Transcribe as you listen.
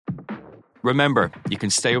Remember, you can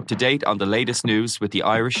stay up to date on the latest news with the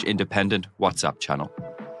Irish Independent WhatsApp channel.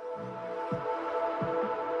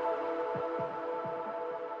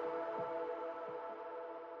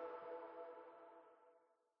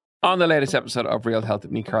 On the latest episode of Real Health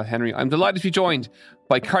with me, Carl Henry, I'm delighted to be joined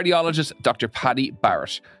by cardiologist Dr. Paddy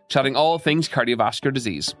Barrett, chatting all things cardiovascular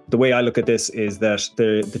disease. The way I look at this is that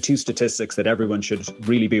the two statistics that everyone should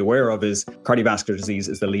really be aware of is cardiovascular disease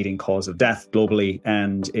is the leading cause of death globally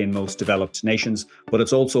and in most developed nations, but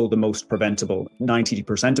it's also the most preventable.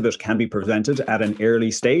 90% of it can be prevented at an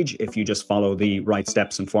early stage if you just follow the right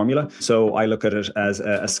steps and formula. So I look at it as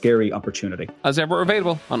a scary opportunity. As ever,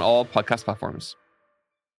 available on all podcast platforms.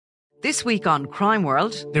 This week on Crime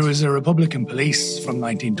World. There was a Republican police from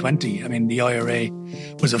 1920. I mean, the IRA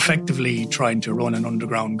was effectively trying to run an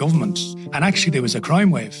underground government. And actually, there was a crime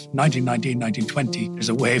wave. 1919, 1920, there's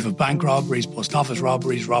a wave of bank robberies, post office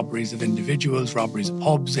robberies, robberies of individuals, robberies of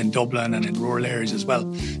pubs in Dublin and in rural areas as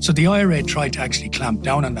well. So the IRA tried to actually clamp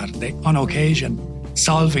down on that. They, on occasion,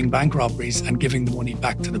 solving bank robberies and giving the money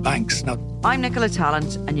back to the banks. Now, I'm Nicola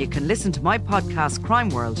Tallant, and you can listen to my podcast, Crime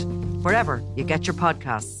World, wherever you get your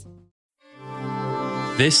podcasts.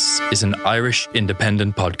 This is an Irish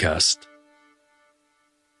Independent podcast.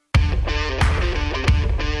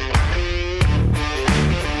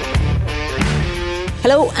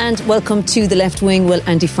 Hello and welcome to The Left Wing. Well,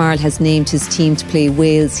 Andy Farrell has named his team to play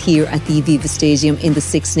Wales here at the Aviva Stadium in the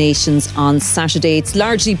Six Nations on Saturday. It's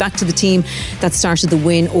largely back to the team that started the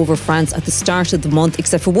win over France at the start of the month,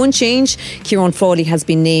 except for one change. Frawley has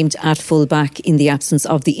been named at full-back in the absence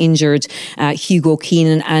of the injured Hugo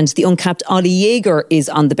Keenan, and the uncapped Ollie Jaeger is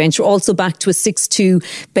on the bench. We're also back to a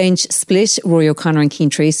 6-2 bench split. Rory O'Connor and Cian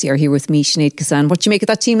Tracy are here with me, Sinead Kazan. What do you make of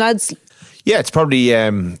that team, lads? Yeah, it's probably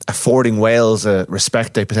affording Wales a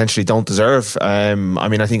respect they potentially don't deserve. I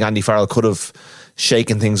mean, I think Andy Farrell could have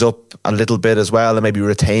shaken things up a little bit as well and maybe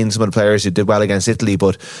retained some of the players who did well against Italy,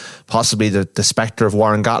 but possibly the spectre of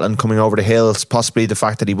Warren Gatland coming over the hills, possibly the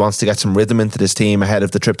fact that he wants to get some rhythm into this team ahead of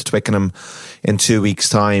the trip to Twickenham in 2 weeks'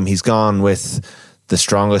 time. He's gone with the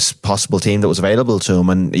strongest possible team that was available to him,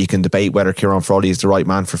 and you can debate whether Ciarán Frawley is the right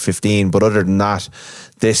man for 15, but other than that,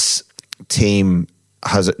 this team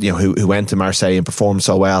has, you know, who went to Marseille and performed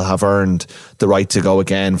so well, have earned the right to go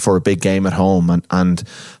again for a big game at home, and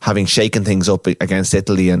having shaken things up against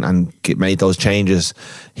Italy and made those changes,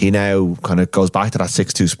 he now kind of goes back to that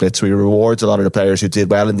 6-2 split. So he rewards a lot of the players who did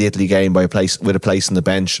well in the Italy game with a place on the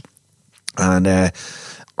bench, and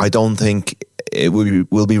I don't think it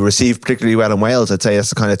will be received particularly well in Wales. I'd say it's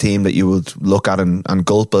the kind of team that you would look at and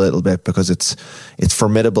gulp a little bit because it's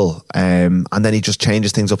formidable. And then he just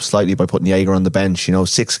changes things up slightly by putting Jaeger on the bench. You know,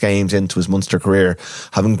 6 games into his Munster career,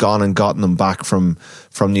 having gone and gotten them back from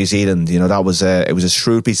New Zealand. You know, that was it was a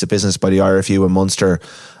shrewd piece of business by the RFU and Munster.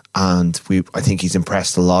 And I think he's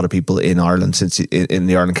impressed a lot of people in Ireland in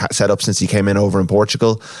the Ireland setup since he came in over in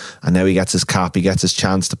Portugal, and now he gets his cap, he gets his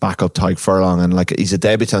chance to back up Tadhg Furlong, and like, he's a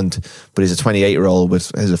debutant, but he's a 28-year-old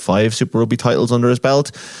with 5 Super Rugby titles under his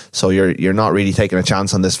belt. So you're not really taking a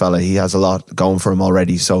chance on this fella. He has a lot going for him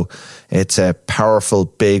already. So it's a powerful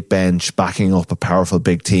big bench backing up a powerful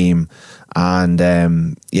big team. And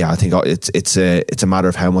I think it's a matter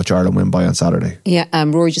of how much Ireland win by on Saturday. Yeah,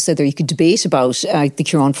 Rory just said there you could debate about the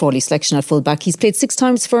Ciarán Frawley selection at full-back. He's played 6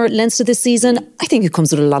 times for Leinster this season. I think it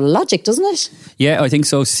comes with a lot of logic, doesn't it? Yeah, I think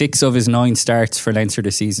so. 6 of his 9 starts for Leinster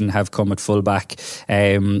this season have come at full-back.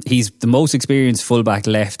 He's the most experienced full-back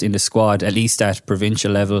left in the squad, at least at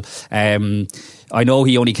provincial level. I know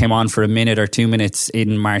he only came on for a minute or 2 minutes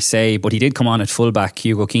in Marseille, but he did come on at fullback.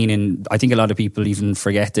 Hugo Keenan, I think a lot of people even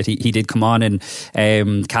forget that he did come on,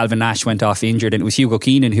 and Calvin Nash went off injured, and it was Hugo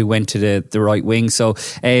Keenan who went to the right wing. So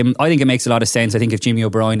I think it makes a lot of sense. I think if Jimmy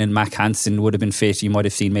O'Brien and Mac Hansen would have been fit, you might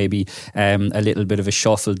have seen maybe a little bit of a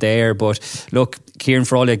shuffle there. But look, Ciarán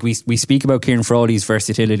Frawley, like we speak about Ciarán Frawley's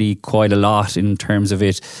versatility quite a lot in terms of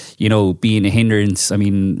it, you know, being a hindrance. I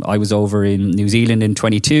mean, I was over in New Zealand in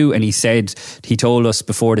 22, and he told us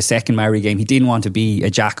before the second Maori game he didn't want to be a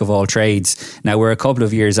jack of all trades. Now we're a couple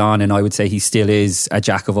of years on, and I would say he still is a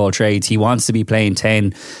jack of all trades. He wants to be playing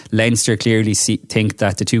 10. Leinster clearly think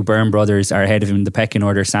that the 2 Byrne brothers are ahead of him in the pecking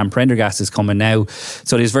order. Sam Prendergast is coming now,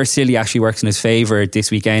 so his versatility actually works in his favour this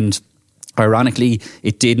weekend. Ironically,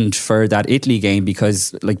 it didn't for that Italy game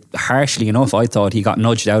because, like, harshly enough, I thought he got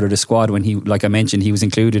nudged out of the squad when he, like I mentioned, he was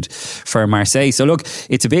included for Marseille. So look,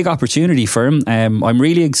 it's a big opportunity for him. I'm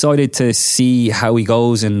really excited to see how he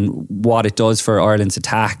goes and what it does for Ireland's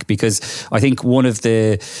attack, because I think one of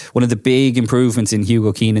the big improvements in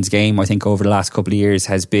Hugo Keenan's game, I think, over the last couple of years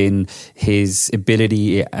has been his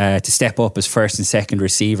ability to step up as first and second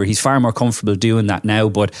receiver. He's far more comfortable doing that now,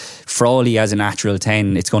 but Frawley as a natural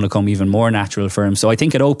 10, it's going to come even more natural for him. So I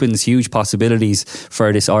think it opens huge possibilities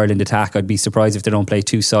for this Ireland attack. I'd be surprised if they don't play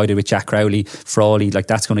two-sided with Jack Crowley, Frawley. Like,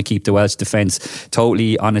 that's going to keep the Welsh defence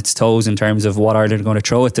totally on its toes in terms of what Ireland are going to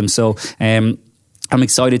throw at them. So I'm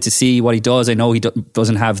excited to see what he does. I know he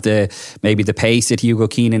doesn't have maybe the pace that Hugo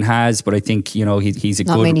Keenan has, but I think, you know, he's a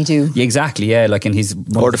not good... many do. Yeah, exactly, yeah. Like, and he's...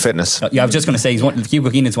 Or the fitness. Yeah, I was just going to say, Hugo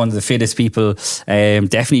Keenan's one of the fittest people,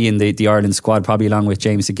 definitely in the Ireland squad, probably along with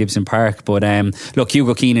James at Gibson Park. But look,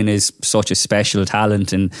 Hugo Keenan is such a special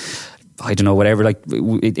talent, and I don't know, whatever. Like,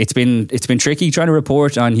 it's been tricky trying to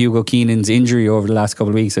report on Hugo Keenan's injury over the last couple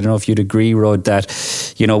of weeks. I don't know if you'd agree, Rod,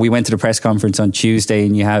 that, you know, we went to the press conference on Tuesday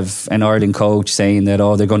and you have an Ireland coach saying that,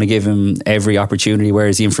 they're going to give him every opportunity,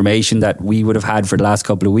 whereas the information that we would have had for the last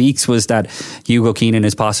couple of weeks was that Hugo Keenan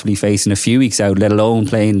is possibly facing a few weeks out, let alone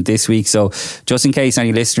playing this week. So just in case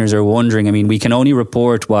any listeners are wondering, I mean, we can only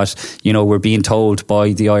report what, you know, we're being told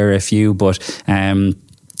by the IRFU, but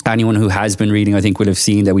anyone who has been reading, I think, will have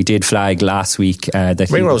seen that we did flag last week that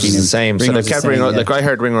Ringrose is the same. So they kept Ringrose. Like, I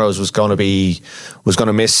heard Ringrose was going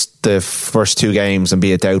to miss the first two games and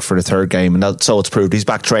be a doubt for the third game, and so it's proved. He's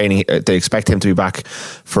back training. They expect him to be back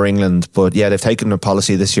for England, but yeah, they've taken a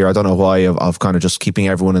policy this year, I don't know why, of kind of just keeping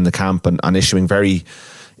everyone in the camp and issuing very...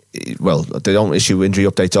 Well, they don't issue injury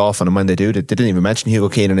updates often, and when they do, they didn't even mention Hugo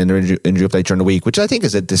Keenan in their injury update during the week, which I think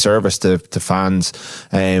is a disservice to fans.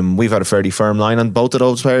 We've had a fairly firm line on both of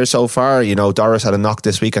those players so far. You know, Doris had a knock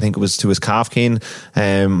this week, I think it was to his calf keen,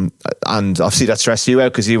 and obviously that stressed you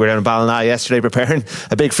out because you were down in Ballina yesterday preparing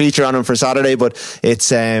a big feature on him for Saturday. But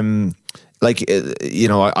it's like, you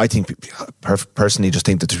know, I think personally just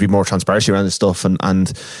think that there should be more transparency around this stuff,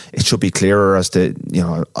 and it should be clearer as to, you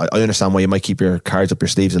know, I understand why you might keep your cards up your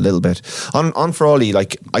sleeves a little bit. On Frawley,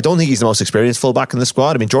 like, I don't think he's the most experienced fullback in the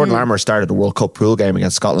squad. I mean, Jordan Larmour started the World Cup pool game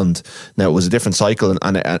against Scotland. Now, it was a different cycle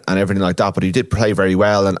and everything like that, but he did play very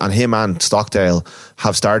well, and him and Stockdale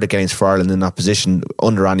have started games for Ireland in that position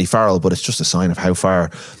under Andy Farrell, but it's just a sign of how far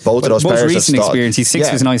both of those players have most recent experience, he's 6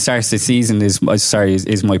 of his 9 starts this season is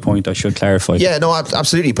my point, I should clarify. Yeah, no,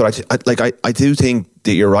 absolutely. But I do think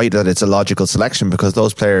that you're right that it's a logical selection, because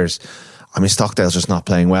those players, I mean, Stockdale's just not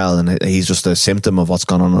playing well, and he's just a symptom of what's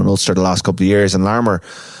gone on in Ulster the last couple of years. And Larmour,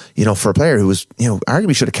 you know, for a player who was, you know,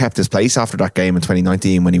 arguably should have kept his place after that game in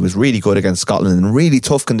 2019 when he was really good against Scotland in really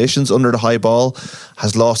tough conditions under the high ball,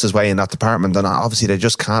 has lost his way in that department, and obviously they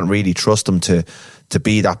just can't really trust him to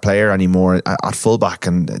be that player anymore at fullback,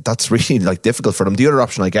 and that's really, like, difficult for them. The other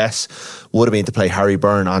option, I guess, would have been to play Harry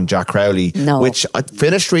Byrne and Jack Crowley, which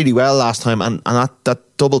finished really well last time, and that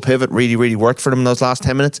double pivot really, really worked for them in those last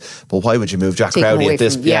 10 minutes. But why would you move Jack Crowley at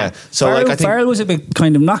this? So Farrell, I think Farrell was a bit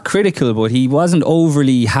kind of not critical, but he wasn't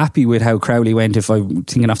overly happy with how Crowley went. If I'm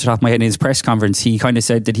thinking off the top of my head, in his press conference, he kind of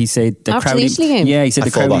said that after Crowley, the Italy game? yeah, he said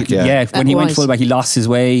the Crowley, when he went fullback, he lost his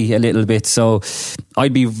way a little bit. So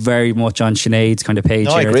I'd be very much on Sinead's kind of page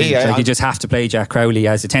here. I agree. Like, you just have to play Jack Crowley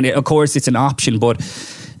as a 10. Of course, it's an option, but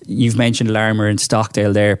you've mentioned Larmour and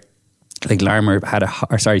Stockdale there. Like,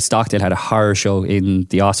 Stockdale had a horror show in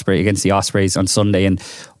the against the Ospreys on Sunday, and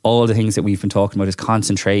all the things that we've been talking about, his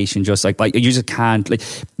concentration, just like you just can't, like,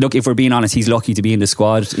 look, if we're being honest, he's lucky to be in the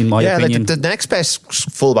squad, in my opinion. Like the next best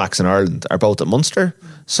fullbacks in Ireland are both at Munster.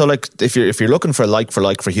 So, like, if you're looking for like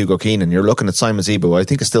for Hugo Keenan, you're looking at Simon Zebo, I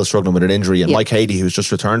think is still struggling with an injury, and Mike Haley, who's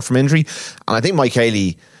just returned from injury. And I think Mike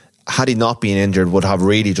Haley, had he not been injured, would have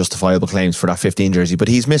really justifiable claims for that 15 jersey, but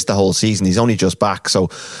he's missed the whole season. He's only just back, so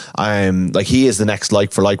like, he is the next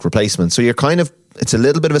like for like replacement. So you're kind of, it's a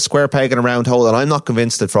little bit of a square peg in a round hole, and I'm not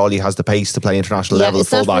convinced that Frawley has the pace to play international level at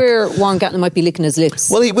fullback. Is that where Warren Gatland might be licking his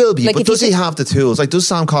lips? Well, he will be, like, but does he have the tools? Like, does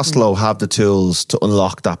Sam Costello have the tools to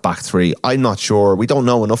unlock that back three? I'm not sure. We don't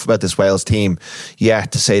know enough about this Wales team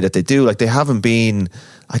yet to say that they do. Like, they haven't been,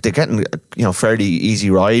 like, they're getting, you know, fairly easy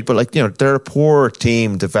ride, but, like, you know, they're a poor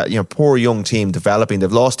team, poor young team developing.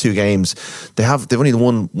 They've lost 2 games. They've only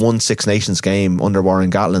won one Six Nations game under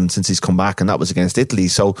Warren Gatland since he's come back, and that was against Italy.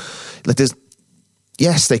 So, like,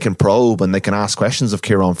 yes, they can probe and they can ask questions of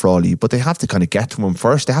Kieran Frawley, but they have to kind of get to him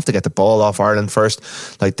first. They have to get the ball off Ireland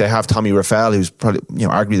first. Like, they have Tommy Raffel, who's probably, you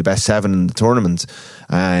know, arguably the best 7 in the tournament,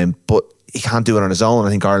 but he can't do it on his own. I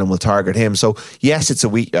think Ireland will target him. So yes, it's a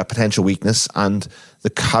potential weakness, and the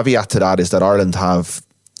caveat to that is that Ireland have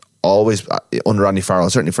always, under Andy Farrell,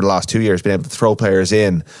 certainly for the last 2 years, been able to throw players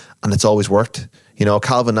in, and it's always worked. You know,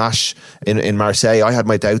 Calvin Nash in Marseille, I had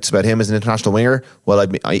my doubts about him as an international winger. Well,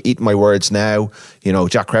 I eat my words now. You know,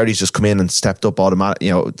 Jack Crowley's just come in and stepped up automatically,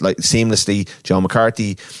 you know, like seamlessly. Joe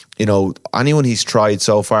McCarthy, you know, anyone he's tried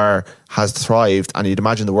so far has thrived, and you'd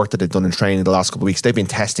imagine the work that they've done in training the last couple of weeks. They've been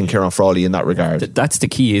testing Kieran Frawley in that regard. That's the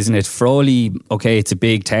key, isn't it? Frawley, okay, it's a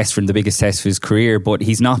big test for him, the biggest test of his career, but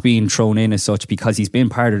he's not being thrown in as such because he's been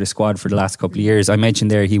part of the squad for the last couple of years. I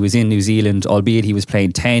mentioned there he was in New Zealand, albeit he was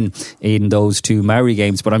playing 10 in those 2 Maori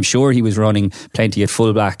games, but I'm sure he was running plenty at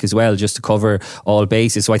fullback as well, just to cover all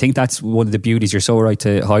bases. So I think that's one of the beauties, you're so right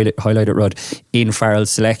to highlight it, Rod, in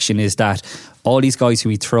Farrell's selection, is that all these guys who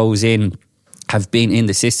he throws in have been in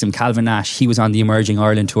the system. Calvin Nash, he was on the Emerging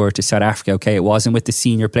Ireland tour to South Africa. Okay, it wasn't with the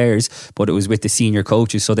senior players, but it was with the senior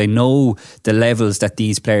coaches, so they know the levels that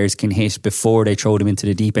these players can hit before they throw them into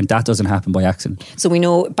the deep end. That doesn't happen by accident. So we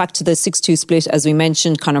know, back to the 6-2 split, as we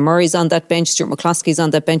mentioned, Conor Murray's on that bench, Stuart McCloskey's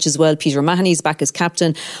on that bench as well, Peter O'Mahony's back as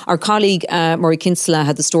captain. Our colleague Murray Kinsella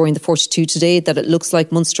had the story in the 42 today that it looks like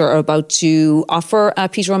Munster are about to offer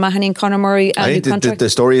Peter O'Mahony and Conor Murray a new contract. The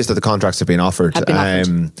story is that the contracts have been offered.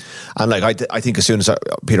 And like I think as soon as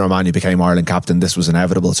Peter O'Mahony became Ireland captain, this was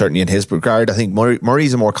inevitable, certainly in his regard. I think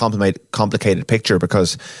Murray's a more complicated picture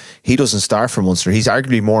because he doesn't start for Munster. He's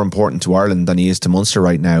arguably more important to Ireland than he is to Munster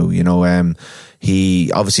right now. You know,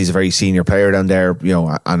 he obviously is a very senior player down there, you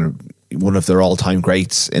know, and one of their all-time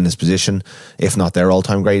greats in his position, if not their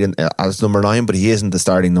all-time great as number 9, but he isn't the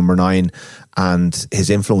starting number 9, and his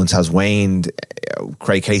influence has waned.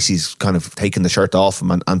 Craig Casey's kind of taken the shirt off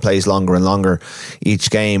him and plays longer and longer each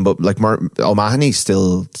game, but like O'Mahony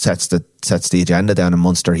still sets the agenda down in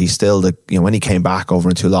Munster. He's still when he came back over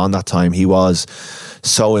in Toulon that time, he was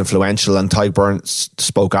so influential, and Ty Burns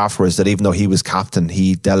spoke afterwards that even though he was captain,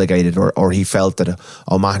 he delegated or he felt that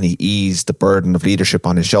O'Mahony eased the burden of leadership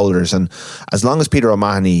on his shoulders. And as long as Peter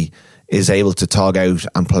O'Mahony is able to tog out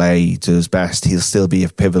and play to his best, he'll still be a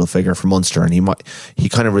pivotal figure for Munster. And he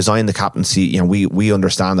kind of resigned the captaincy. You know, we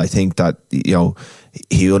understand, I think, that, you know,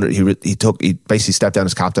 he basically stepped down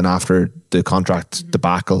as captain after the contract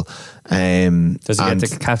debacle. Does he get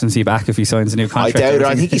the captaincy back if he signs a new contract? I doubt it.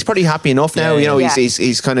 I think he's pretty happy enough now.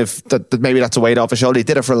 He's kind of maybe that's a weight off his shoulder. He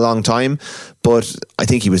did it for a long time, but I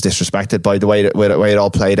think he was disrespected by the way it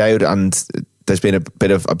all played out, and there's been a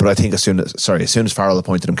bit of, but I think as soon as Farrell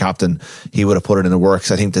appointed him captain, he would have put it in the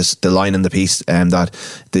works. I think the line in the piece that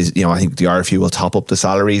I think the RFU will top up the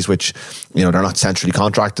salaries, which, you know, they're not centrally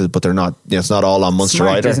contracted, but they're not, you know, it's not all on Munster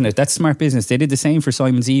smart, either, isn't it? That's smart business. They did the same for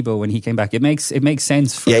Simon Zebo when he came back. It makes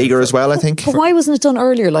sense for Jaeger as well, I think. But why wasn't it done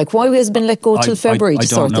earlier? Like, why has it been let go till February? I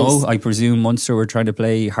don't know. I presume Munster were trying to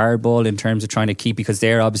play hardball in terms of trying to keep, because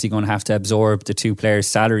they're obviously going to have to absorb the 2 players'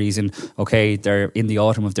 salaries, and okay, they're in the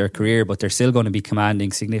autumn of their career, but they're still going to be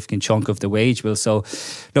commanding significant chunk of the wage bill. So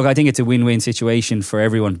look, I think it's a win-win situation for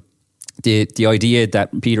everyone. The idea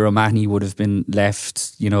that Peter O'Mahony would have been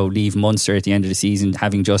left, you know, leave Munster at the end of the season,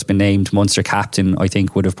 having just been named Munster captain, I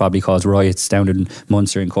think would have probably caused riots down in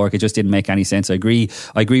Munster and Cork. It just didn't make any sense. I agree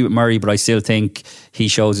with Murray, but I still think he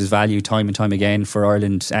shows his value time and time again for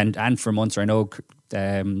Ireland and for Munster. I know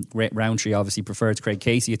Roundtree obviously prefers Craig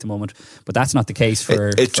Casey at the moment, but that's not the case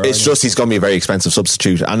for it's just he's going to be a very expensive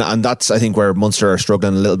substitute, and that's, I think, where Munster are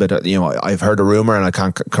struggling a little bit. You know, I've heard a rumour, and I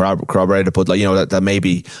can't corroborate it, but like, you know, that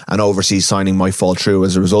maybe an overseas signing might fall through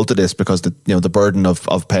as a result of this, because the burden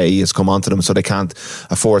of pay has come onto them, so they can't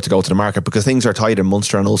afford to go to the market, because things are tight in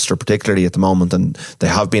Munster and Ulster particularly at the moment, and they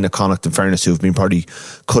have been a Connacht, in fairness, who've been probably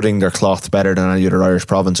cutting their cloth better than any other Irish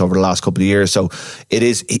province over the last couple of years. So it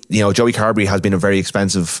is, you know, Joey Carberry has been a very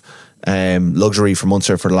expensive luxury for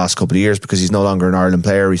Munster for the last couple of years, because he's no longer an Ireland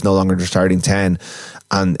player, he's no longer the starting 10,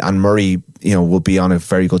 and Murray, you know, will be on a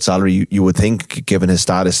very good salary, you would think, given his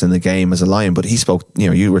status in the game as a Lion. But he spoke, you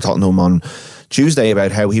know, you were talking to him on Tuesday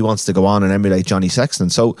about how he wants to go on and emulate Johnny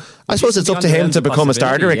Sexton, so I suppose it's up to him to become a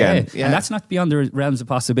starter again. Yeah. And that's not beyond the realms of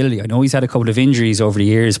possibility. I know he's had a couple of injuries over the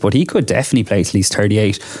years, but he could definitely play at least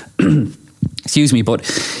 38 excuse me, but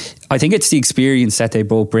I think it's the experience that they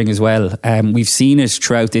both bring as well. We've seen it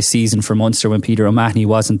throughout this season for Munster when Peter O'Mahony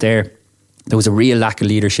wasn't there. There was a real lack of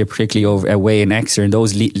leadership, particularly away in Exeter, and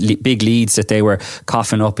those big leads that they were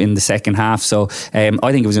coughing up in the second half. So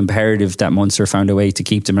I think it was imperative that Munster found a way to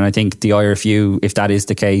keep them, and I think the IRFU, if that is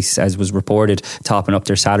the case, as was reported, topping up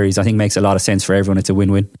their salaries, I think makes a lot of sense for everyone. It's a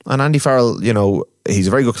win-win. And Andy Farrell, you know, he's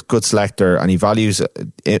a very good selector, and he values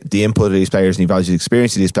the input of these players, and he values the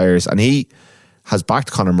experience of these players, and he has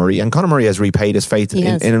backed Conor Murray, and Conor Murray has repaid his faith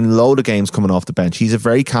in a load of games coming off the bench. He's a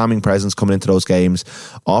very calming presence coming into those games.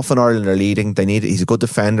 Often Ireland are leading. He's a good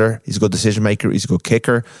defender. He's a good decision maker. He's a good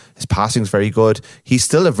kicker. His passing's very good. He's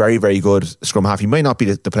still a very, very good scrum half. He might not be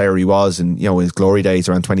the player he was in his glory days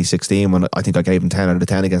around 2016 when I think I gave him 10 out of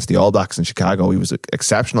 10 against the All Blacks in Chicago. He was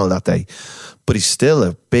exceptional that day. But he's still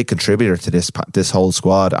a big contributor to this whole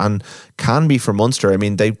squad, and can be for Munster. I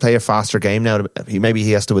mean, they play a faster game now. Maybe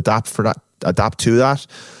he has to adapt to that.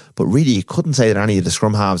 But really, you couldn't say that any of the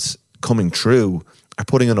scrum halves coming through are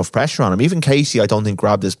putting enough pressure on him. Even Casey, I don't think,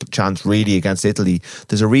 grabbed his chance really against Italy.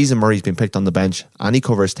 There's a reason Murray's been picked on the bench, and he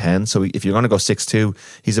covers 10. So if you're going to go 6-2,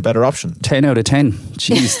 he's a better option. 10 out of 10.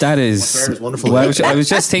 Jeez, that is wonderful. Well, I was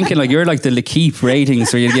just thinking, like, you're like the L'Keep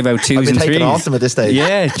ratings where you give out 2s and 3s. I've been taking off them at this stage.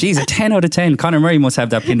 Yeah, geez, a 10 out of 10. Conor Murray must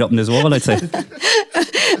have that pinned up in his wall, I'd say.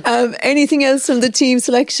 Anything else from the team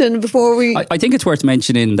selection before we... I think it's worth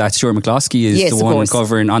mentioning that Stuart McCloskey is the one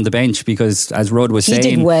covering on the bench, because as Rudd was saying,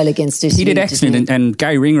 he did well against Italy. He did excellent, and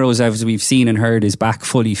Gary Ringrose, as we've seen and heard, is back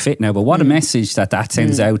fully fit now. But what a message that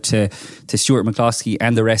sends out to Stuart McCloskey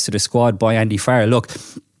and the rest of the squad by Andy Farrell. Look,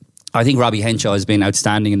 I think Robbie Henshaw has been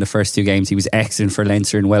outstanding in the first 2 games. He was excellent for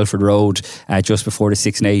Leinster and Welford Road just before the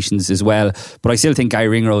Six Nations as well. But I still think Guy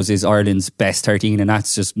Ringrose is Ireland's best 13, and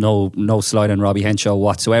that's just no slide on Robbie Henshaw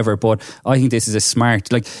whatsoever. But I think this is a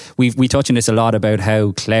smart, like we touch on this a lot about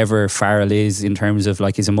how clever Farrell is in terms of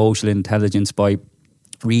like his emotional intelligence by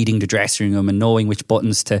reading the dressing room and knowing which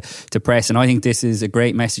buttons to press, and I think this is a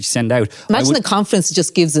great message to send out. Imagine the confidence it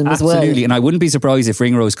just gives him as well. Absolutely, and I wouldn't be surprised if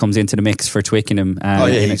Ringrose comes into the mix for Twickenham.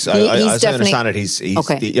 As I understand it,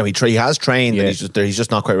 he has trained, and he's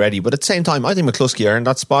just not quite ready. But at the same time, I think McCluskey earned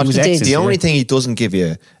that spot. The only thing he doesn't give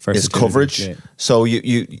you is coverage. So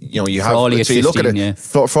you have Frawley so you look at it.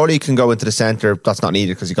 Frawley can go into the centre. That's not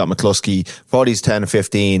needed because you got McCluskey. Frawley's 10 and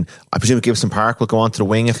 15. I presume Gibson Park will go onto the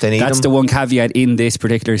wing if they need him. That's the one caveat in this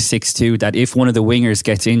particular 6-2, that if one of the wingers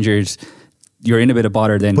gets injured, you're in a bit of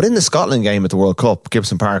bother then. But in the Scotland game at the World Cup,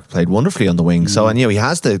 Gibson Park played wonderfully on the wing. So, and he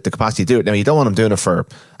has the capacity to do it. Now, you don't want him doing it for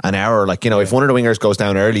an hour. Like, if one of the wingers goes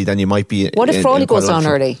down early, then you might be... What if Frawley goes down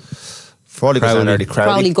early? Frawley goes down early.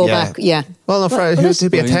 Crowley go back, Well, no,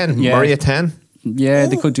 he'd be a 10. Murray a 10. Yeah,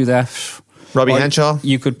 they could do that. Robbie Henshaw.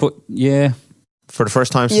 You could put... For the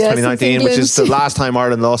first time since 2019, which is the last time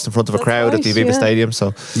Ireland lost in front of a crowd at the Aviva Stadium.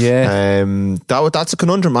 So that's a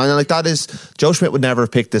conundrum, man. And like that is, Joe Schmidt would never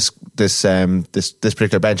have picked this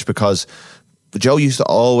particular bench, because Joe used to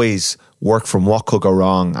always work from what could go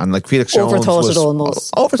wrong, and like Felix Jones overthought it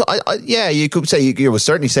almost. You could say it was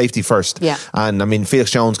certainly safety first. Yeah, and I mean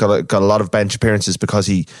Felix Jones got a lot of bench appearances because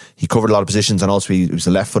he covered a lot of positions, and also he was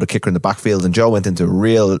a left-footed kicker in the backfield. And Joe went into a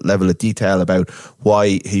real level of detail about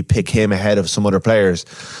why he picked him ahead of some other players.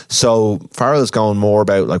 So Farrell is going more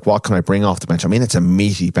about like, what can I bring off the bench? I mean, it's a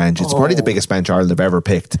meaty bench. It's probably the biggest bench Ireland have ever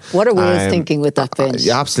picked. What are Wales thinking with that bench?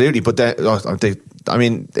 Yeah, absolutely. But I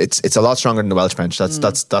mean, it's a lot stronger than the Welsh bench.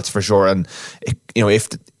 That's for sure. And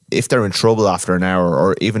if they're in trouble after an hour,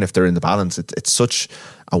 or even if they're in the balance, it's such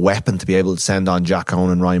a weapon to be able to send on Jack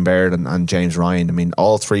Owen and Ryan Baird and James Ryan. I mean,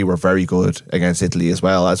 all three were very good against Italy as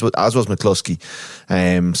well, as was McCluskey.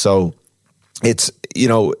 So it's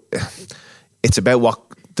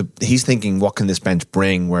about he's thinking, what can this bench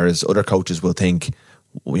bring, whereas other coaches will think,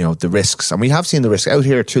 the risks. And we have seen the risk out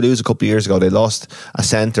here. Toulouse a couple of years ago, they lost a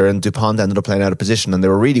centre and Dupont ended up playing out of position, and they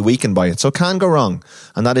were really weakened by it. So it can go wrong,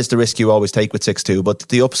 and that is the risk you always take with 6-2, but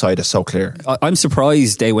the upside is so clear. I'm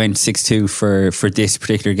surprised they went 6-2 for this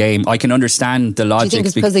particular game. I can understand the logic. Do you think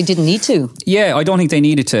it's because they didn't need to? Yeah, I don't think they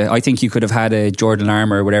needed to. I think you could have had a Jordan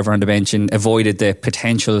Larmour or whatever on the bench and avoided the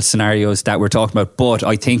potential scenarios that we're talking about. But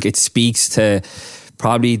I think it speaks to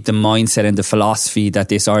probably the mindset and the philosophy that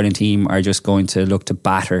this Ireland team are just going to look to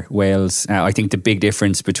batter Wales. I think the big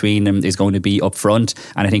difference between them is going to be up front,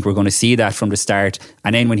 and I think we're going to see that from the start.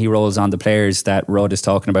 And then when he rolls on the players that Rod is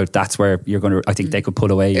talking about, that's where you're going to, I think they could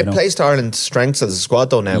pull away. It plays to Ireland's strengths as a squad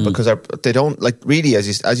though now, because they don't, like, really, as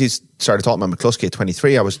you started talking about McCluskey at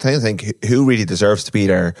 23, I was trying to think who really deserves to be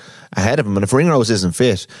there ahead of him. And if Ringrose isn't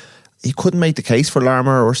fit, he couldn't make the case for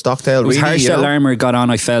Larmour or Stockdale. It was harsh that Larmour got on,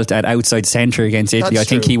 I felt, at outside centre against Italy. I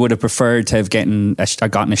think he would have preferred to have gotten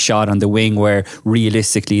a shot on the wing, where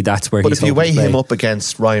realistically that's where he's. But if you weigh him up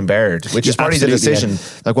against Ryan Baird, which is probably the decision,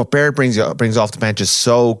 like what Baird brings off the bench is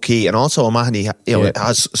so key. And also O'Mahony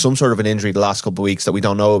has some sort of an injury the last couple of weeks that we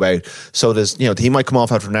don't know about. So there's, he might come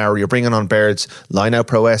off after an hour. You're bringing on Baird's line-out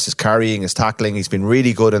prowess, his carrying, his tackling. He's been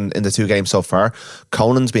really good in the 2 games so far.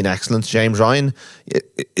 Conan's been excellent. James Ryan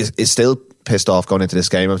is still pissed off going into this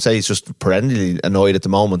game. I would say he's just perennially annoyed at the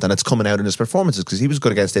moment, and it's coming out in his performances because he was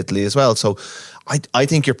good against Italy as well. So I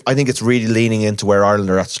think it's really leaning into where Ireland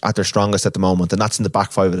are at their strongest at the moment, and that's in the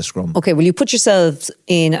back five of the scrum. Okay, well, you put yourselves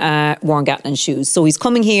in Warren Gatland's shoes. So he's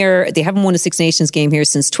coming here. They haven't won a Six Nations game here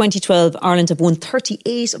since 2012. Ireland have won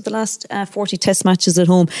 38 of the last 40 test matches at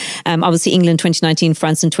home. Obviously, England 2019,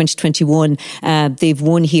 France in 2021. They've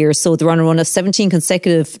won here. So they're on a run of 17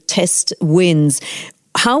 consecutive test wins.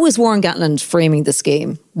 How is Warren Gatland framing this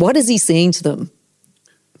game? What is he saying to them?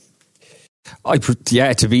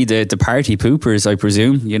 To be the party poopers, I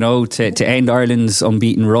presume, to end Ireland's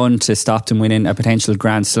unbeaten run, to stop them winning a potential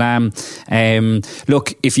Grand Slam.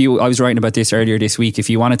 Look, I was writing about this earlier this week, if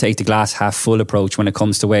you want to take the glass half full approach when it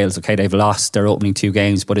comes to Wales, okay, they've lost their opening 2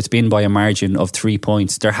 games, but it's been by a margin of 3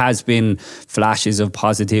 points. There has been flashes of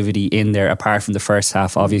positivity in there, apart from the first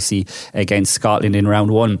half, obviously, against Scotland in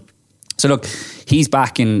round 1. So look, he's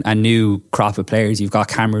backing a new crop of players. You've got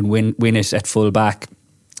Cameron Winnett at full back.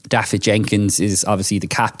 Daffy Jenkins is obviously the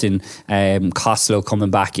captain. Costello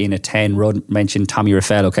coming back in at 10. Rudd mentioned Tommy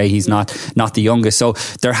Raffel. Okay, he's not the youngest. So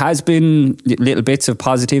there has been little bits of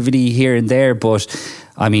positivity here and there, but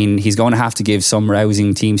I mean, he's going to have to give some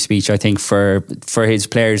rousing team speech, I think, for his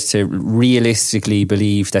players to realistically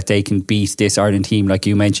believe that they can beat this Ireland team. Like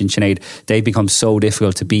you mentioned, Sinead, they've become so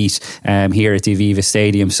difficult to beat here at the Aviva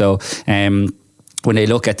Stadium. So when they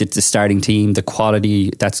look at the starting team, the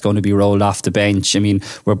quality that's going to be rolled off the bench, I mean,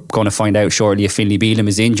 we're going to find out shortly if Finlay Bealham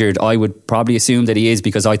is injured. I would probably assume that he is,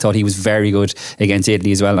 because I thought he was very good against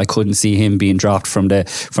Italy as well. I couldn't see him being dropped from the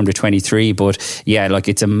 23. But yeah, like,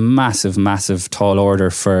 it's a massive tall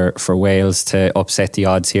order for Wales to upset the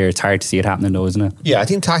odds here. It's hard to see it happening though, isn't it? Yeah, I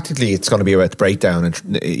think tactically it's going to be about the breakdown.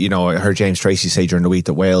 And I heard James Tracy say during the week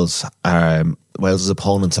that Wales's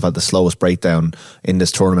opponents have had the slowest breakdown in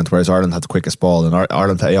this tournament, whereas Ireland had the quickest ball, and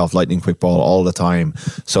Ireland play off lightning quick ball all the time.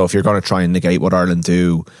 So if you're going to try and negate what Ireland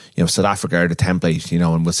do, South Africa are the template,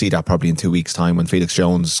 and we'll see that probably in 2 weeks' time when Felix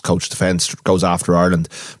Jones, coach defence, goes after Ireland.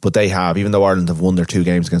 But they have, even though Ireland have won their 2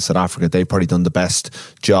 games against South Africa, they've probably done the best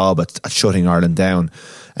job at shutting Ireland down.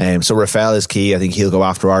 So Raffel is key. I think he'll go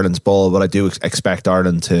after Ireland's ball, but I do expect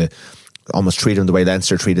Ireland to almost treat him the way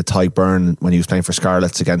Leinster treated Ty Byrne when he was playing for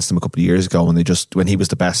Scarlets against them a couple of years ago, when he was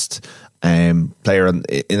the best player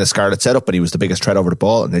in a Scarlet setup, but he was the biggest threat over the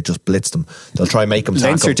ball, and they just blitzed him. They'll try and make him tackle.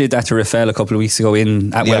 Leinster did that to Raffel a couple of weeks ago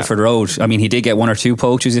at Welford Road. I mean, he did get 1 or 2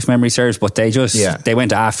 poaches, if memory serves, but they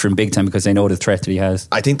went after him big time because they know the threat that he has.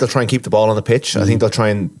 I think they'll try and keep the ball on the pitch. I think they'll try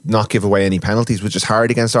and not give away any penalties, which is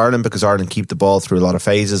hard against Ireland, because Ireland keep the ball through a lot of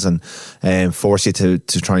phases and force you to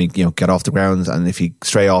try and get off the ground, and if you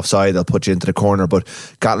stray offside, they'll put you into the corner. But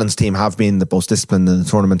Gatland's team have been the most disciplined in the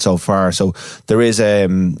tournament so far, so there is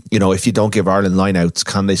if you don't give Ireland lineouts,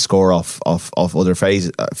 can they score off other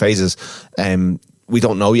phases? We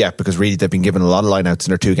don't know yet, because really they've been given a lot of lineouts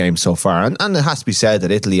in their 2 games so far, and it has to be said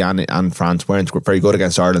that Italy and France weren't very good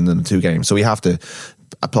against Ireland in the 2 games, so we have to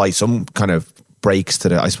apply some kind of breaks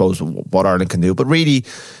to I suppose what Ireland can do. But really,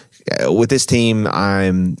 with this team,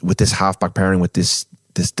 with this half-back pairing, with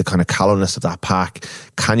the kind of callousness of that pack,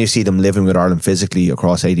 can you see them living with Ireland physically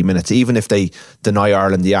across 80 minutes? Even if they deny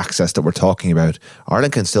Ireland the access that we're talking about,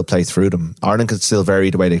 Ireland can still play through them. Ireland can still vary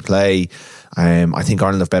the way they play. I think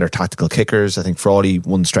Ireland have better tactical kickers. I think Frawley,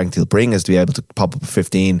 one strength he'll bring is to be able to pop up a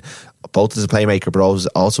 15, both as a playmaker but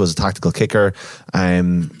also as a tactical kicker.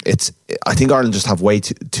 I think Ireland just have way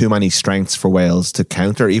too many strengths for Wales to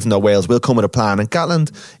counter, even though Wales will come with a plan, and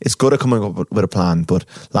Gatland is good at coming up with a plan, but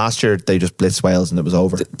last year they just blitzed Wales and it was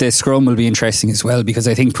over. The scrum will be interesting as well, because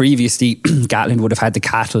I think previously Gatland would have had the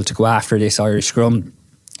cattle to go after this Irish scrum,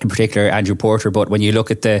 in particular Andrew Porter, but when you look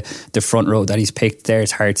at the front row that he's picked there,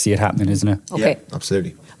 it's hard to see it happening, isn't it? Okay. Yeah,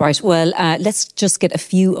 absolutely. Right, well, let's just get a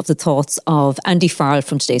few of the thoughts of Andy Farrell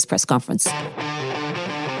from today's press conference.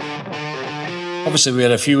 Obviously, we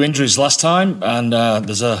had a few injuries last time, and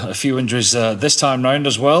there's a few injuries this time round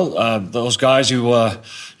as well. Those guys who were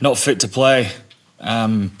not fit to play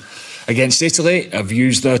against Italy have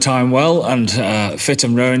used their time well and fit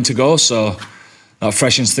and raring to go, so that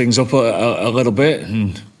freshens things up a little bit.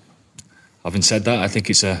 And having said that, I think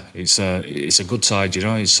it's a good side,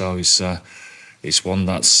 it's one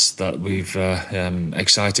that we've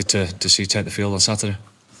excited to see take the field on Saturday.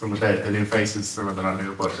 Some of the new faces, some of them are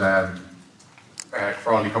new, but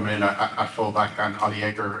Frawley coming in at full back and Ollie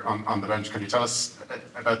Aker on the bench. Can you tell us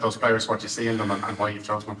about those players, what you see in them, and why you've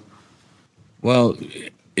chosen them? Well,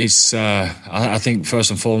 it's I think first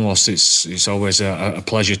and foremost it's always a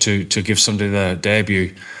pleasure to give somebody their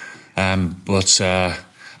debut, but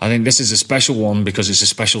I think this is a special one because it's a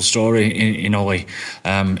special story in Ollie.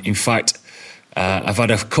 In fact, I've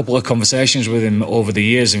had a couple of conversations with him over the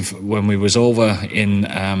years. When we was over in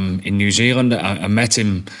New Zealand, I met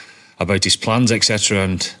him about his plans,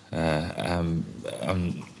 etc., and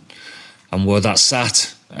where that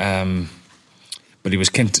sat. But he was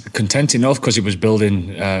content enough because he was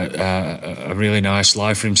building a really nice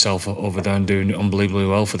life for himself over there and doing unbelievably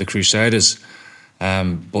well for the Crusaders.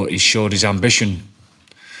 But he showed his ambition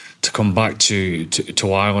to come back to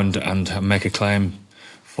Ireland and make a claim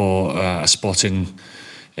for a spot in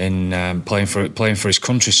playing for his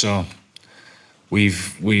country. So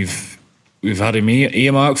we've had him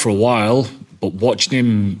earmarked for a while, but watching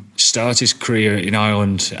him start his career in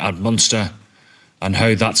Ireland at Munster and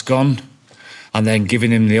how that's gone, and then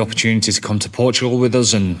giving him the opportunity to come to Portugal with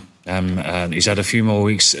us, and he's had a few more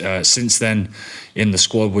weeks since then in the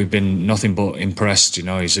squad. We've been nothing but impressed. You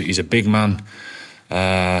know, he's a big man,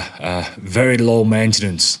 very low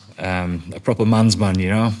maintenance, a proper man's man. You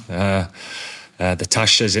know, the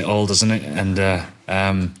tash says it all, doesn't it?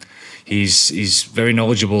 And he's very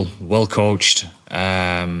knowledgeable, well coached,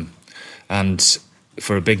 and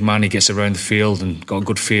for a big man, he gets around the field and got a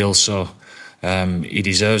good feel. So. He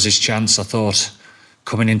deserves his chance, I thought,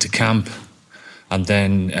 coming into camp and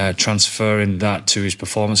then transferring that to his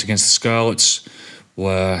performance against the Scarlets,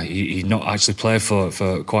 where he not actually played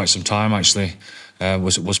for quite some time. Actually,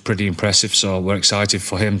 was pretty impressive. So we're excited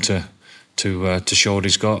for him to show what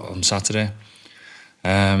he's got on Saturday.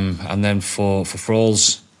 And then for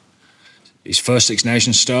Frawley's, his first Six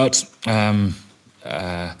Nations start.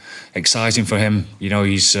 Exciting for him. You know,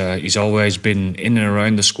 he's always been in and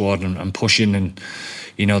around the squad and pushing, and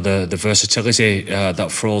you know the versatility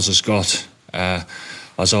that Frawley has got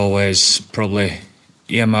has always probably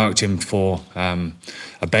earmarked him for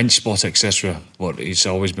a bench spot, etc. But he's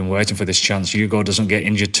always been waiting for this chance. Hugo doesn't get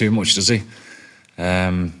injured too much, does he?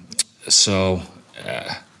 So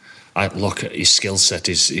look, his skill set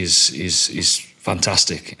is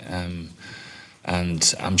fantastic.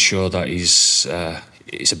 And I'm sure that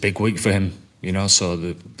it's a big week for him, you know, so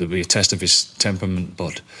there'll be a test of his temperament,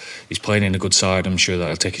 but he's playing in a good side. I'm sure that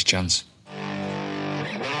he'll take his chance.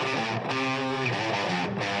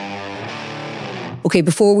 Okay,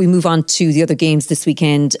 before we move on to the other games this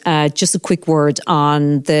weekend, just a quick word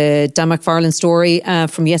on the Dan McFarlane story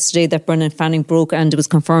from yesterday that Brendan Fanning broke, and it was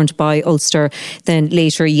confirmed by Ulster then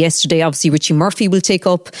later yesterday. Obviously, Richie Murphy will take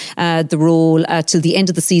up the role till the end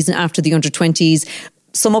of the season after the under-20s.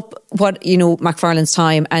 Sum up what, you know, McFarlane's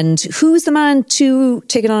time, and who's the man to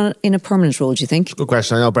take it on in a permanent role, do you think? Good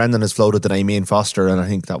question. I know Brendan has floated the name Ian Foster, and I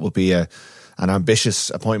think that would be an ambitious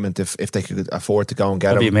appointment if they could afford to go and get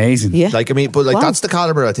him. That'd be amazing. Yeah. Wow. That's the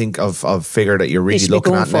calibre, I think, of figure that you're really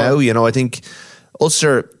looking at now. You know, I think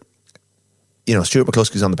Ulster, you know, Stuart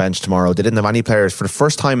McCluskey's on the bench tomorrow. They didn't have any players for the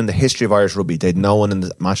first time in the history of Irish rugby. They had no one in the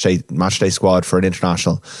matchday squad for an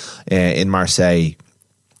international in Marseille.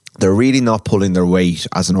 They're really not pulling their weight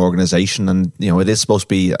as an organisation, and you know it is supposed to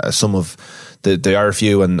be some of the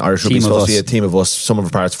RFU and Irish rugby is supposed to be a team of us, some of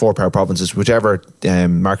our parts, 4 power provinces, whichever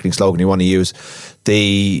marketing slogan you want to use.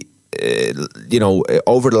 They, you know,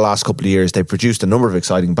 over the last couple of years, they've produced a number of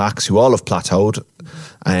exciting backs who all have plateaued.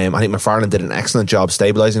 I think McFarlane did an excellent job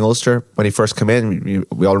stabilising Ulster when he first came in.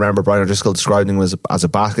 We all remember Brian O'Driscoll describing him as a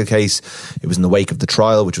basket case. It was in the wake of the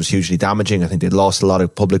trial, which was hugely damaging. I think they'd lost a lot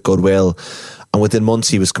of public goodwill. And within months,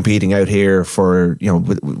 he was competing out here for, you know,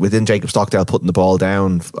 within Jacob Stockdale putting the ball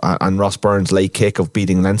down and Ross Byrne's late kick of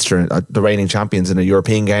beating Leinster, the reigning champions, in a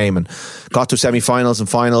European game, and got to semi-finals and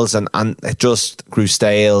finals, and it just grew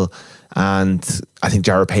stale. And I think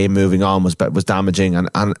Jarrod Payne moving on was damaging.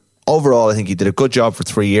 And overall, I think he did a good job for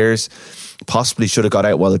 3 years. Possibly should have got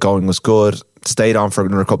out while the going was good. Stayed on for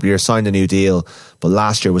another couple of years, signed a new deal. But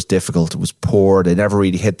last year was difficult. It was poor. They never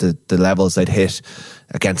really hit the levels they'd hit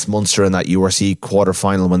against Munster in that URC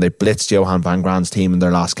quarter-final when they blitzed Johan van Graan's team in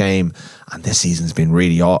their last game. And this season's been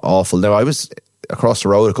really awful. Now, I was across the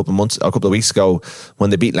road a couple of weeks ago when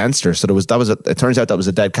they beat Leinster, so it turns out that was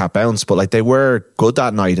a dead cat bounce, but like they were good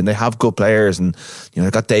that night, and they have good players, and you know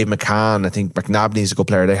they got Dave McCann. I think McNabney's a good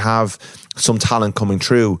player. They have some talent coming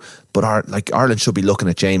through, but Ireland should be looking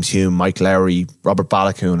at James Hume, Mike Lowry, Robert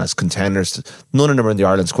Balakoon as contenders. None of them are in the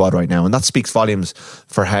Ireland squad right now, and that speaks volumes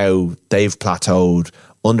for how they've plateaued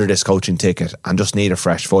under this coaching ticket and just need a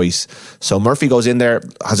fresh voice. So Murphy goes in there,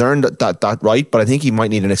 has earned that right, but I think he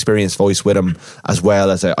might need an experienced voice with him as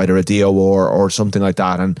well as either a Dio or something like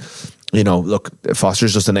that. And you know, look,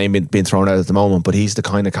 Foster's just a name being thrown out at the moment, but he's the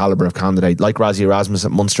kind of calibre of candidate, like Rassie Erasmus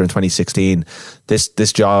at Munster in 2016. This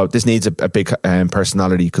needs a big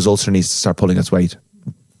personality, because Ulster needs to start pulling its weight.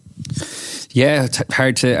 Yeah,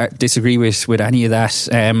 hard to disagree with any of that.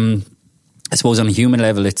 I suppose on a human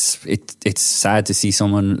level, it's sad to see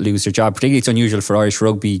someone lose their job. Particularly, it's unusual for Irish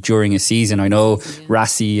rugby during a season. I know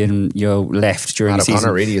Rassie and left during the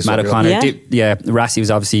season. Matt O'Connor, Rassie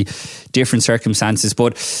was obviously different circumstances,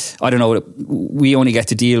 but I don't know. We only get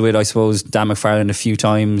to deal with, I suppose, Dan McFarlane a few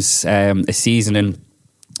times a season, and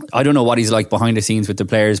I don't know what he's like behind the scenes with the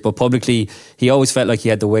players, but publicly he always felt like he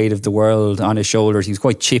had the weight of the world on his shoulders. He was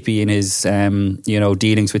quite chippy in his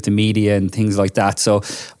dealings with the media and things like that. So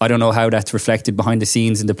I don't know how that's reflected behind the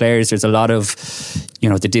scenes in the players. There's a lot of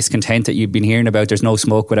the discontent that you've been hearing about. There's no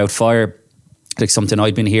smoke without fire. Like, something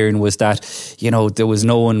I'd been hearing was that there was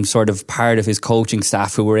no one sort of part of his coaching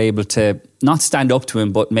staff who were able to not stand up to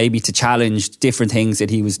him, but maybe to challenge different things that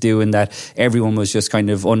he was doing, that everyone was just kind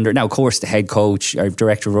of under. Now, of course, the head coach or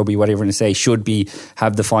director of rugby, whatever you want to say, should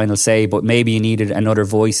have the final say, but maybe you needed another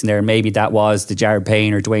voice in there. Maybe that was the Jared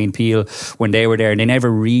Payne or Dwayne Peel when they were there, and they never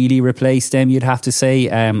really replaced them, you'd have to say,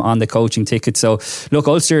 on the coaching ticket. So look,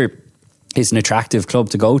 Ulster is an attractive club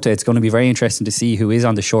to go to. It's going to be very interesting to see who is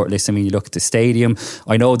on the shortlist. I mean, you look at the stadium.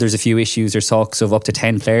 I know there's a few issues. There's talks of up to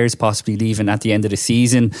 10 players possibly leaving at the end of the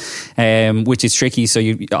season, which is tricky. So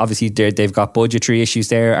obviously they've got budgetary issues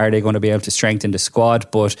there. Are they going to be able to strengthen the squad?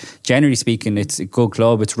 But generally speaking, it's a good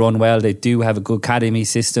club. It's run well. They do have a good academy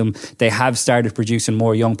system. They have started producing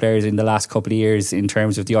more young players in the last couple of years in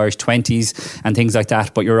terms of the Irish 20s and things like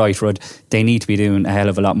that. But you're right, Rud. They need to be doing a hell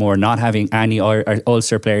of a lot more. Not having any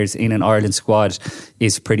Ulster players in an Ireland squad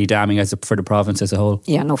is pretty damning for the province as a whole.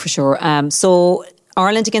 Yeah, no, for sure. So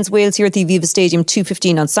Ireland against Wales here at the Aviva Stadium,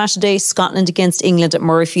 2:15 on Saturday. Scotland against England at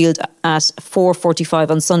Murrayfield at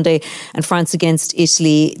 4:45 on Sunday. And France against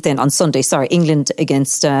Italy then on Sunday. England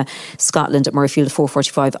against Scotland at Murrayfield at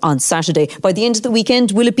 4:45 on Saturday. By the end of the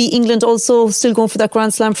weekend, will it be England also still going for that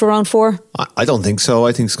Grand Slam for round 4? I don't think so.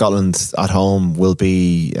 I think Scotland at home will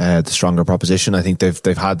be the stronger proposition. I think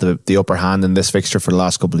they've had the upper hand in this fixture for the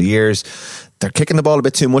last couple of years. They're kicking the ball a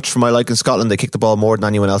bit too much for my liking. Scotland, they kick the ball more than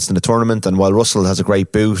anyone else in the tournament, and while Russell has a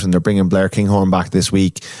great boot and they're bringing Blair Kinghorn back this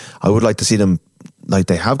week, I would like to see them, like,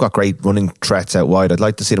 they have got great running threats out wide. I'd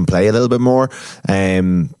like to see them play a little bit more,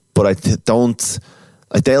 but I don't,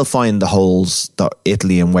 like, they'll find the holes that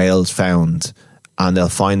Italy and Wales found, and they'll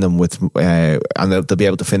find them with and they'll be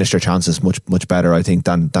able to finish their chances much better, I think,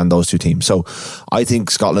 than those two teams. So I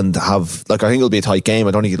think Scotland have, I think it'll be a tight game.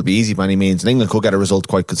 I don't think it'll be easy by any means, and England could get a result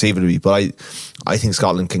quite conceivably, but I think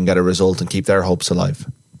Scotland can get a result and keep their hopes alive.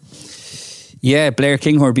 Yeah, Blair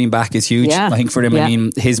Kinghorn being back is huge, I think, for him. I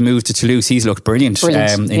mean, his move to Toulouse, he's looked brilliant.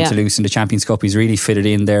 Toulouse in the Champions Cup. He's really fitted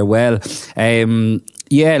in there well.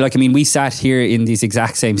 We sat here in these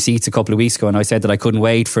exact same seats a couple of weeks ago, and I said that I couldn't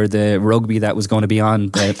wait for the rugby that was going to be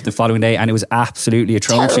on the following day, and it was absolutely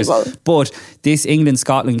atrocious. Terrible. But this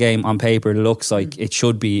England-Scotland game on paper looks like it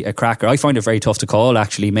should be a cracker. I find it very tough to call,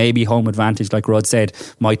 actually. Maybe home advantage, like Rod said,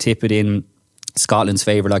 might tip it in Scotland's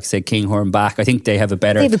favour. Like I said, Kinghorn back. I think they have a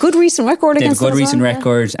good recent record against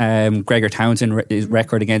Gregor Townsend's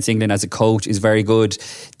record against England as a coach is very good.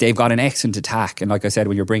 They've got an excellent attack, and like I said,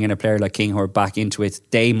 when you're bringing a player like Kinghorn back into it,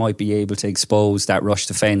 they might be able to expose that rush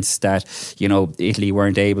defence that Italy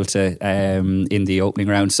weren't able to in the opening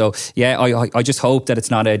round. So I just hope that it's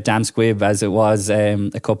not a damn squib as it was a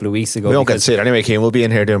couple of weeks ago. We don't get to see it anyway, Keane. We'll be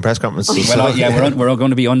in here doing press conferences. We're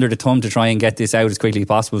going to be under the thumb to try and get this out as quickly as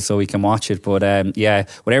possible so we can watch it. But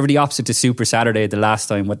whatever the opposite to Super Saturday the last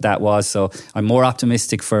time, what that was. So I'm more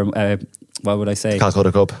optimistic for what would I say?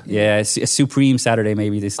 Calcutta Cup. Yeah, a Supreme Saturday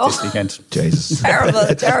maybe this weekend. Jesus. Terrible.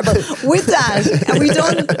 With that, are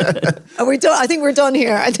we done? I think we're done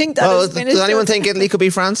here. I think that is finished. Does anyone think Italy could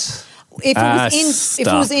beat France? If it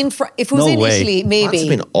was in Italy, maybe. That's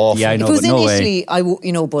been awful. Yeah, I know, if it was in Italy,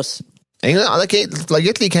 but England, like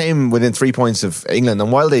Italy came within 3 points of England,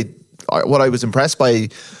 and while what I was impressed by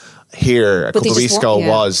here a couple of weeks ago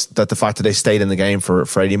was that the fact that they stayed in the game for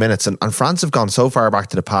 80 minutes, and France have gone so far back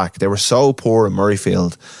to the pack. They were so poor in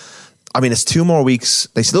Murrayfield. I mean, it's 2 more weeks.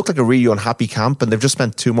 They look like a really unhappy camp, and they've just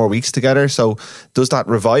spent 2 more weeks together. So does that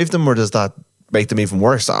revive them, or does that make them even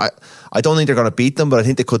worse? I don't think they're going to beat them, but I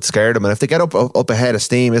think they could scare them. And if they get up ahead of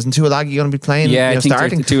steam, isn't Tuilagi going to be playing? Yeah, I think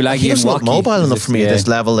starting? Tuilagi he doesn't look mobile enough for me at this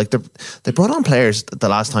level. Like they brought on players the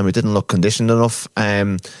last time who didn't look conditioned enough.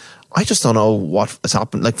 I just don't know what has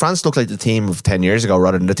happened. Like, France looked like the team of 10 years ago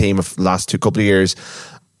rather than the team of the last couple of years.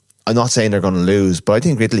 I'm not saying they're going to lose, but I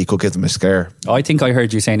think Italy could give them a scare. I think I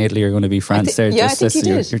heard you saying Italy are going to be France there. I think you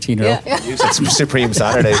did. You're teeing up. It's Supreme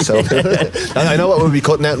Saturday, so and I know what we'll be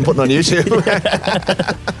cutting out and putting on YouTube.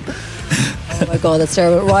 Oh my God, that's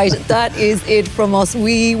terrible. Right, that is it from us.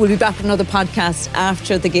 We will be back with another podcast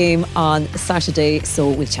after the game on Saturday, so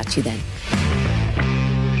we'll chat to you then.